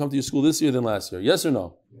wanting to come to your school this year than last year. Yes or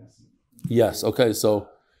no? Yes. Okay, so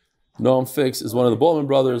Noam Fix is one of the Baldwin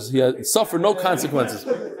brothers. He had suffered no consequences.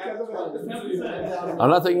 I'm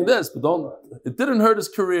not taking this, but don't. It didn't hurt his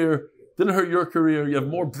career. Didn't hurt your career. You have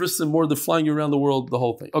more bristle, more to flying you around the world. The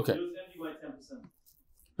whole thing. Okay.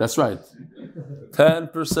 That's right.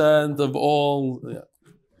 10% of all. Yeah.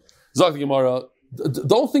 Zok the Gemara.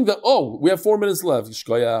 Don't think that. Oh, we have 4 minutes left.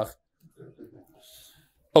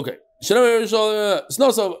 Okay.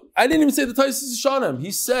 So I didn't even say the Taisus Shanim. He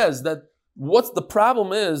says that what's the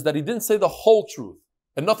problem is that he didn't say the whole truth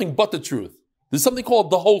and nothing but the truth. There's something called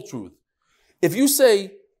the whole truth. If you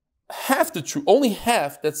say half the truth, only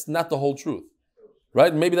half, that's not the whole truth,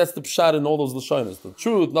 right? Maybe that's the pshat in all those lashonos. The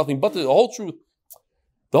truth, nothing but the whole truth.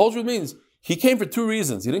 The whole truth means he came for 2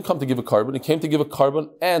 reasons. He didn't come to give a carbon. He came to give a carbon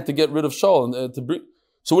and to get rid of Shaul and to bring.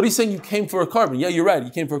 So what he's saying, you came for a carbon. Yeah, you're right.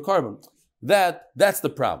 You came for a carbon. That's the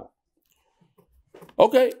problem.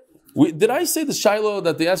 Okay. Did I say the Shiloh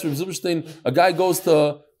that they asked Reb Zilberstein? A guy goes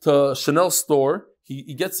to Chanel store.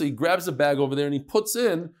 He grabs a bag over there and he puts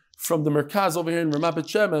in from the Merkaz over here in Ramat Bet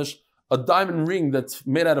Shemesh a diamond ring that's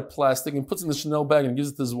made out of plastic and puts in the Chanel bag and gives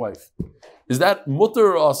it to his wife. Is that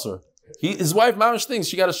mutter or aser? His wife Mamish thinks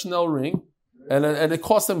she got a Chanel ring and it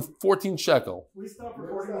cost him 14 shekel. We stop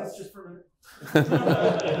recording this just for a minute.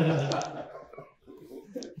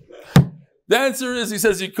 The answer is he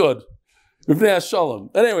says he could.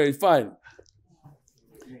 Anyway, fine.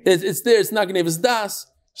 It's there. It's not going to give us das.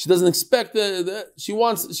 She doesn't expect it. She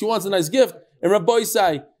wants a nice gift. And Rabbi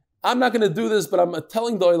say, I'm not going to do this, but I'm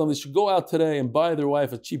telling the oilam they should go out today and buy their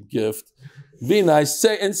wife a cheap gift. Be nice.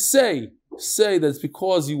 Say that it's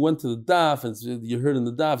because you went to the daf and you heard in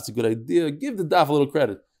the daf. It's a good idea. Give the daf a little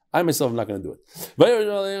credit. I myself am not going to do it.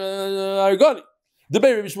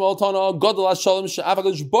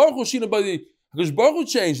 Baruch Hu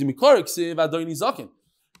changed.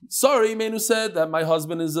 Sorry, Menu said that my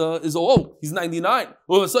husband is old. He's 99.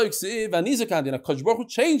 Baruch Hu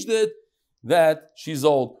changed it that she's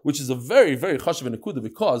old, which is a very, very chashuv and nekuda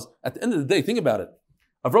because at the end of the day, think about it.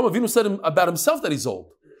 Avraham Avinu said about himself that he's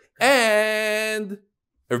old, and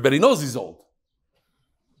everybody knows he's old.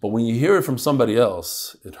 But when you hear it from somebody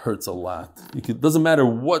else, it hurts a lot. It doesn't matter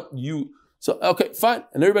what you. So, okay, fine.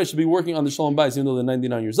 And everybody should be working on the Shalom Bayis, even though they're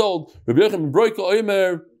 99 years old.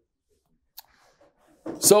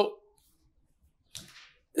 So,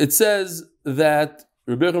 it says that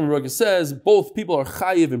Rabbi Yochanan ben Broika says both people are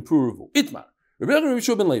chayiv and pruruvu. Itmar. Rabbi Yochanan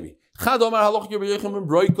Yeshua ben Levi. Chad Omar halachik Rabbi Yochanan ben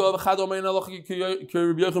Broika, v'chad Omar in halachik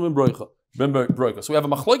Rabbi Yochanan ben Broika. So we have a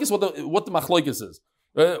machlokes, what the machlokes is,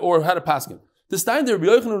 or how to paskin. This time the Rabbi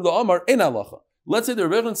Yochanan the Omar in halacha. Let's say the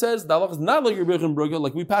Rabbi Yochanan says the halacha is not like Rabbi Yochanan ben Broika,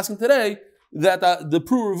 like we paskin today, that the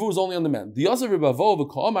pruruvu is only on the man. The Yosef Rabbi Avo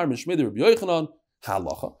v'Ka'amar mishmei Rabbi Yochanan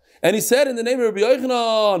halacha. And he said in the name of Rabbi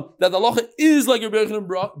Yochanan that the halacha is like Rabbi Yochanan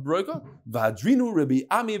Broika. V'adrinu Rabbi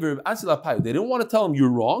Ami v'Rabbi Asi Lapayu. They didn't want to tell him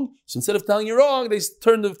you're wrong, so instead of telling you wrong, they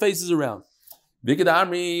turned their faces around. Vikid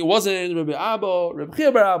Amri wasn't Rabbi Abba, Rabbi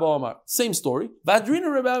Chia bar Abba Omar. Same story.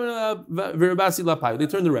 V'adrinu Rabbi Asi Lapayu. They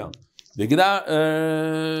turned around. Vikid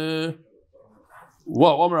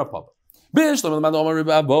Omar Apapa. Why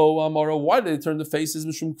did they turn the faces?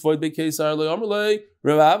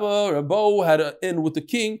 Rabbo had an in with the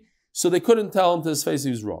king, so they couldn't tell him to his face he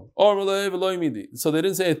was wrong. So they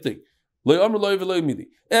didn't say a thing. But if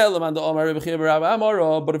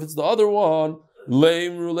it's the other one, they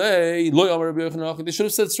should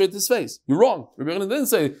have said straight to his face. You're wrong. Rabbi Yochanan didn't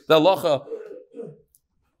say that halacha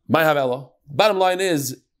might have Ella. Bottom line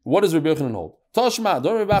is, what does Rabbi Yochanan hold? Tashma,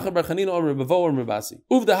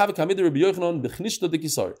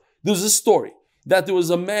 there's a story that there was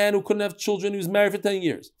a man who couldn't have children. He was married for 10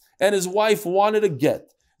 years, and his wife wanted a get.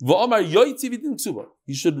 He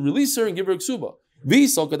should release her and give her a ksuba.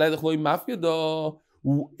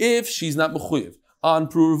 If she's not mechuyev on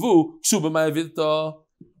pruruvu, ksuba ma'avita.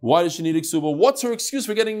 Why does she need a ksuba? What's her excuse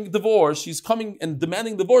for getting divorced? She's coming and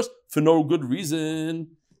demanding divorce for no good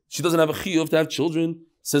reason. She doesn't have a chiyuv to have children.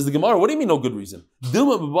 Says the Gemara, what do you mean no good reason?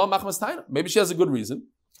 Maybe she has a good reason.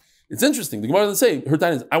 It's interesting. The Gemara doesn't say her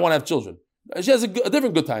taina is, I want to have children. She has a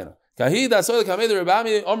different good taina.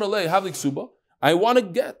 I want to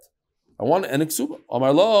get. I want an ksuba.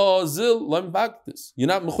 Amar lo zil lem baktis. You're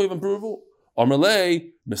not mechuyev and pruvu. Amar le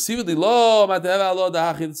mesivedi lo mateva lo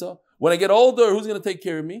dahachitza. When I get older, who's going to take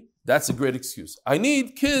care of me? That's a great excuse. I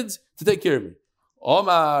need kids to take care of me.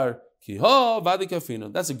 Omar kiho vadi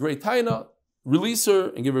kafino. That's a great taina. Release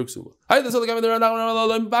her and give her ksuba.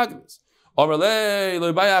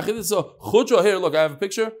 Here, look, I have a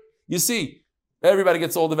picture. You see, everybody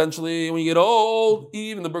gets old eventually. When you get old,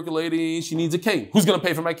 even the Burka lady, she needs a cane. Who's going to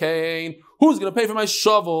pay for my cane? Who's going to pay for my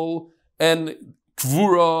shovel and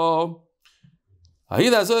kvura?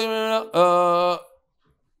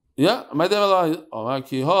 Yeah, my I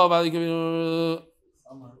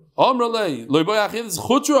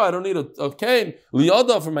don't need a cane,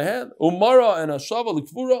 liada for my hand, umara and a shovel,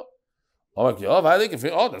 likfura. Oh,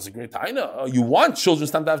 that's a great taina. You want children,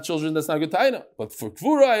 it's time to have children, that's not a good taina. But for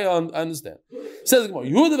kvura, I understand. Says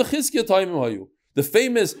the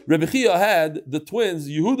famous Rebbe Chia had the twins,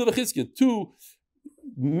 Yehuda and Chizkiah, two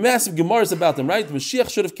massive gemaras about them, right? Mashiach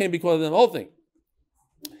should have came because of them, the whole thing.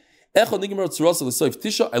 I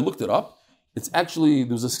looked it up. It's actually,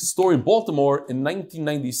 there was a story in Baltimore in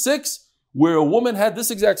 1996 where a woman had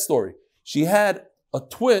this exact story. She had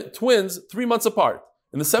twins 3 months apart,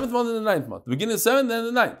 in the 7th month and the 9th month, the beginning of the 7th and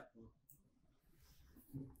the 9th.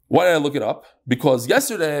 Why did I look it up? Because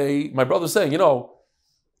yesterday, my brother was saying, Ima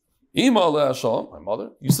my mother,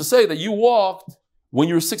 used to say that you walked when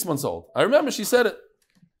you were 6 months old. I remember she said it.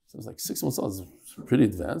 So I was like, 6 months old is pretty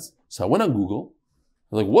advanced. So I went on Google.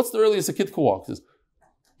 I was like, what's the earliest a kid could walk? It says,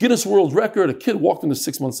 Guinness World Record, a kid walked into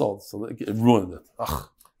 6 months old. So it ruined it.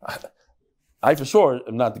 I for sure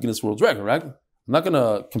am not the Guinness World Record, right? I'm not going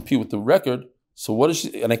to compete with the record. So what is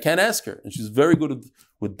she? And I can't ask her. And she's very good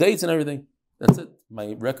with dates and everything. That's it.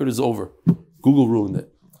 My record is over. Google ruined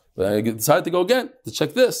it. But I decided to go again to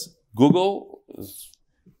check this. Google is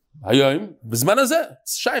Hayom Bizman Hazeh.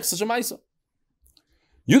 It's Shaykh such a Maisa.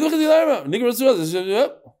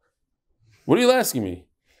 What are you asking me?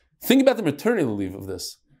 Think about the maternity leave of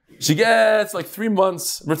this. She gets like 3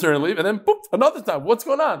 months maternity leave, and then boop, another time. What's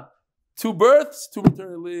going on? 2 births, 2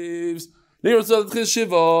 maternity leaves.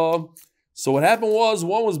 So what happened was,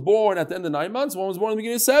 one was born at the end of 9 months, one was born in the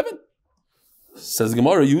beginning of 7. Says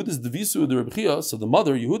Gemara, Yehudis devisu the Rebbe Chia, so the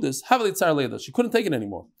mother, Yehudis, havali tzar leida. She couldn't take it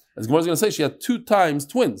anymore. As Gemara is going to say, she had 2 times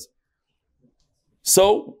twins.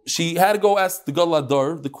 So she had to go ask the Gadol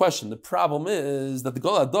Hador the question. The problem is that the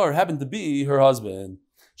Gadol Hador happened to be her husband.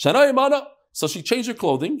 Shana Imana. So she changed her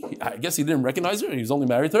clothing. I guess he didn't recognize her. He was only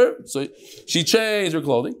married to her. So she changed her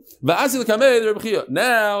clothing. Now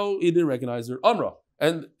he didn't recognize her. Amra.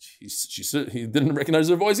 And he didn't recognize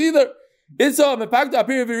her voice either. It's as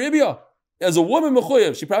a woman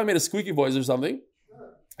mechuyev, she probably made a squeaky voice or something.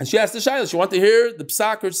 And she asked the shayla. She wanted to hear the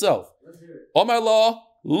psak herself. Omar law,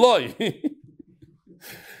 loy.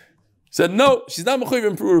 Said no, she's not mechuyev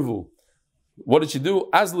in pruvu. What did she do?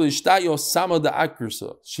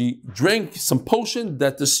 She drank some potion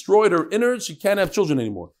that destroyed her innards. She can't have children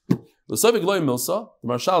anymore. The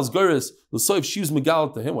Marshal's Guris, she was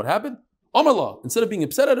megal to him. What happened? Amallah, instead of being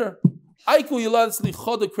upset at her, I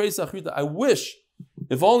wish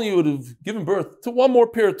if only you would have given birth to 1 more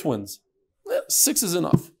pair of twins. 6 is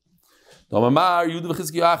enough. Those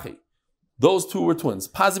 2 were twins.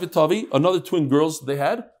 Pazivitavi, another twin girls they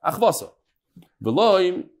had. Achvasa.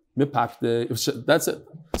 That's it.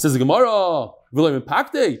 Says the Gemara.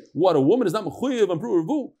 What, a woman is not mechuyev and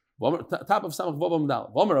pruvu. Top of Samach Vav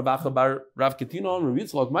Amdal. Rav Ketinon, Rav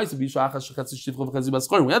Yitzchak, Ma'aseh Bishachas Shechatzi Shivcha V'Chezi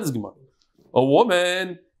Baschorim. We had this Gemara. A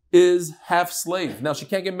woman is half slave. Now she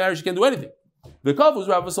can't get married. She can't do anything. The Kav was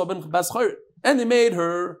Rav Yisrael ben Baschorim, and they made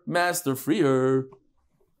her master freer.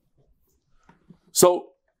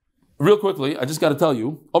 So, real quickly, I just got to tell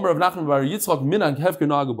you, Omer Rav Nachman bar Yitzchak Minag Hefker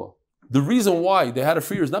Nagaba. The reason why they had a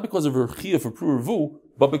freer is not because of her chiyah for pruvu,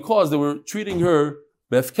 but because they were treating her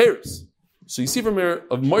befkeris. So you see from here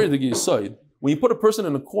of Moyer the Yisod, when you put a person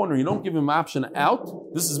in a corner, you don't give him an option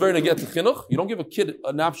out. This is very negat to chinuch. You don't give a kid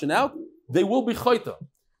an option out. They will be chayta.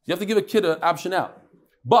 You have to give a kid an option out.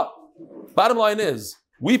 But bottom line is,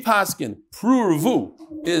 we paskin pruvu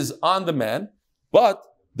is on the man, but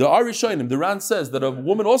the Arishonim, the Ran says that a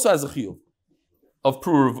woman also has a chiyuv of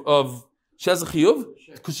pruv she has a chiyuv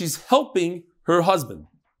because she's helping her husband.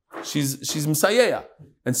 She's Messiah.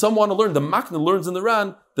 And some want to learn, the Makna learns in the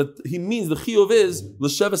Ran that he means the chiyuv is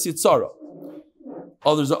l'sheves yitzara.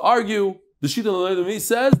 Others argue, the Shita L'Leidami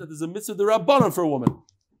says that there's a mitzvah d'Rabbanan for a woman.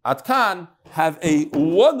 Atkan, have a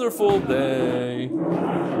wonderful day.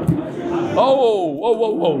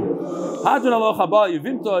 Hajan Allah Chaba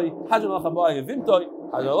Yevimtoi, Hajan Allah Chaba Yevimtoi,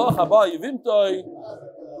 Hajan Allah Chaba Yevimtoi.